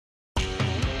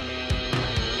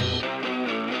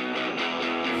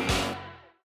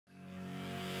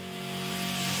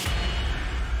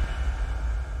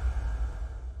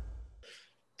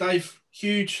Dave,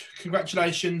 huge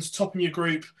congratulations, topping your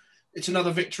group. It's another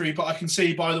victory, but I can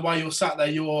see by the way you're sat there,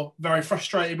 you're very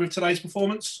frustrated with today's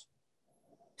performance.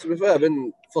 To be fair, I've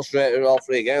been frustrated with all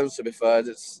 3 games. To be fair,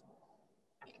 it's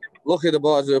lucky the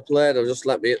boys who have played have just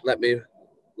let me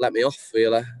off.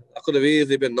 Really, I could have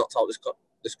easily been knocked out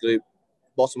this group,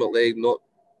 bottom of the league. Not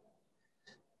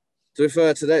to be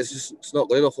fair, today it's not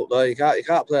good enough up there. You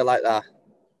can't play like that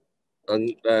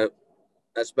and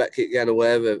expect keep getting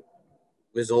away with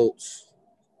results.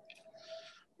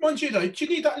 Mind you, though, do you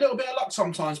need that little bit of luck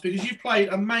sometimes? Because you've played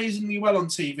amazingly well on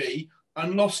TV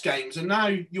and lost games, and now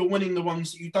you're winning the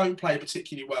ones that you don't play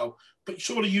particularly well. But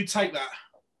surely you take that.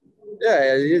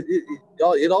 Yeah,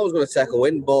 you're always going to take a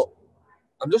win, but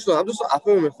I'm just not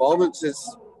happy with my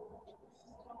performances.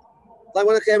 Like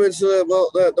when I came into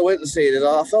the winter season,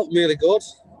 I felt really good,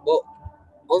 but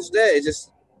on stage, it's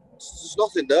just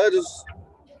nothing there. I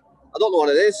don't know what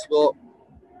it is, but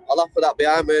I'll have to put that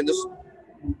behind me and just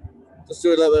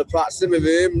do a little bit of practicing with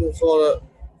him for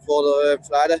the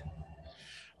Friday.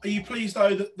 Are you pleased,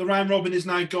 though, that the round robin is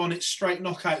now gone? It's straight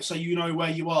knockout, so you know where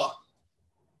you are.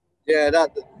 Yeah, to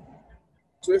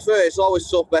be fair, it's always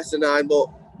tough best of 9, but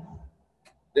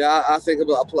yeah, I think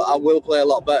I will play a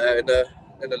lot better in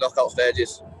the knockout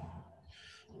stages.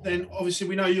 Then obviously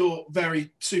we know you're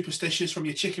very superstitious from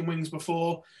your chicken wings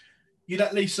before. You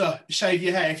let Lisa shave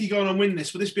your hair. If you go on and win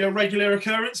this, will this be a regular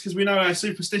occurrence? Because we know how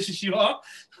superstitious you are.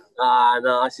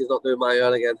 No, she's not doing my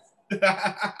hair again.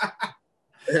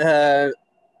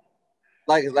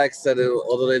 Like I said in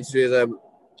other interviews,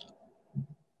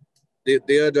 the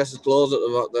hairdresser's closed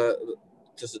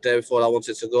just the day before I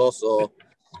wanted to go. So,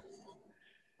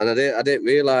 and I didn't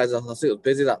realise. I think it was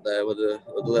busy that day with the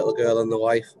little girl and the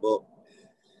wife, but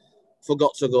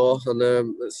forgot to go. And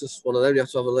it's just one of them. You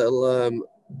have to have a little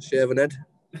shaven head.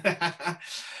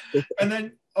 And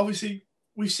then obviously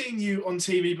we've seen you on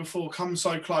TV before come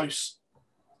so close.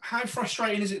 How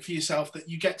frustrating is it for yourself that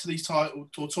you get to these title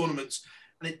or tournaments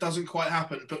and it doesn't quite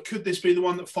happen? But could this be the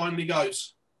one that finally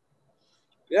goes?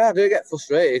 Yeah, I do get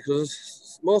frustrated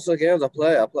because most of the games I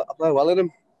play well in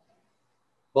them.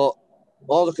 But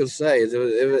all I can say is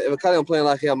if I carry on playing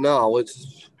like I am now,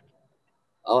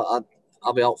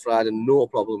 I'll be out Friday, no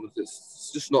problem.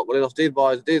 It's just not good enough.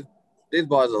 These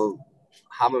boys will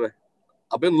hammer me.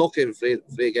 I've been lucky in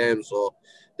three games, so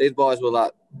these boys were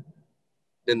like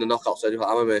in the knockout stage, will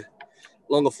hammer me.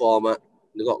 Longer format,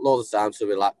 they've got loads of time to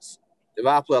relax. If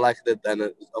I play like I did then,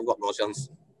 I've got no chance.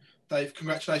 Dave,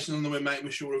 congratulations on the win, mate.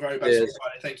 Wish you all the very best on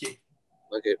Friday. Thank you.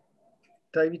 Thank you.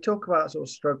 Dave, you talk about sort of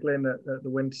struggling at the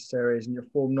Winter Series and your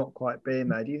form not quite being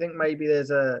there. Do you think maybe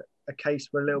there's a case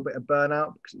for a little bit of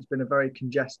burnout because it's been a very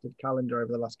congested calendar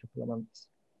over the last couple of months?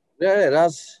 Yeah, it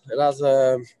has. It has.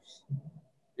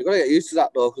 You've got to get used to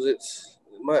that though, because it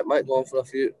might go on for a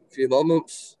few more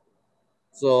months.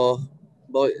 So,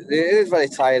 but it is very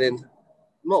tiring.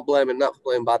 I'm not blaming that for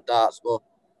playing bad darts, but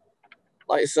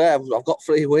like you say, I've got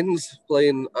 3 wins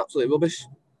playing absolutely rubbish.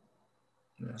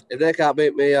 Yeah. If they can't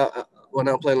beat me when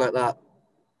I'm playing like that,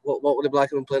 what would it be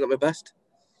like if I'm playing at my best?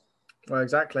 Well,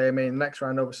 exactly. I mean, next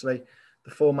round, obviously,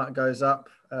 the format goes up,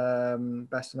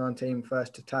 best of 19,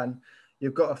 first to 10.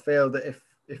 You've got to feel that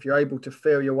if you're able to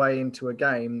feel your way into a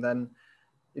game, then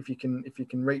if you can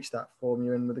reach that form,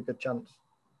 you're in with a good chance.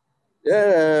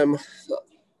 Yeah,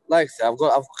 like I said, I've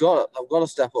got to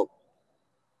step up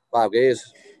 5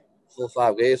 gears, full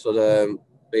 5 gears for the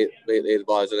beat these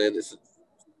boys. And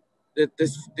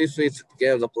these 3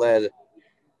 games I played,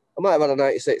 I might have had a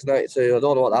 96, 92. I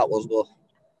don't know what that was, but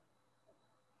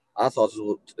I thought it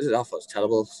was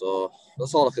terrible. So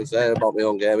that's all I can say about my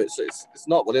own game. It's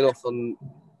not good enough, and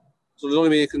so there's only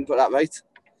me who can put that right.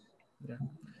 Yeah,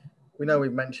 we know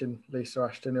we've mentioned Lisa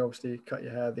Ashton, who obviously cut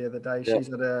your hair the other day. Yeah. She's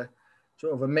had a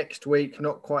sort of a mixed week,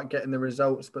 not quite getting the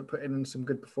results, but putting in some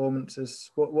good performances.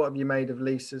 What have you made of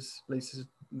Lisa's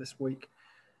this week?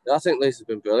 Yeah, I think Lisa's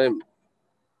been brilliant.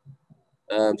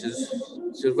 She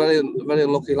was very, very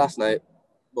unlucky last night,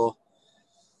 but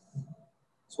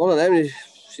it's one of them.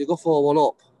 She got 4-1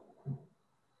 up,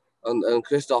 and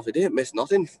Christoph, he didn't miss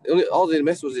nothing. All he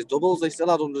missed was his doubles. He still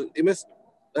had 100. He missed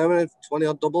 20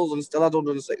 odd doubles and still had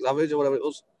 106 average or whatever it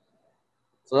was.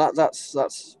 So that's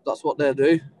what they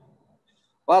do.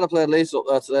 If I'd have played Lisa up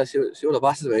there today, she would have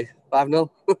battered me 5-0.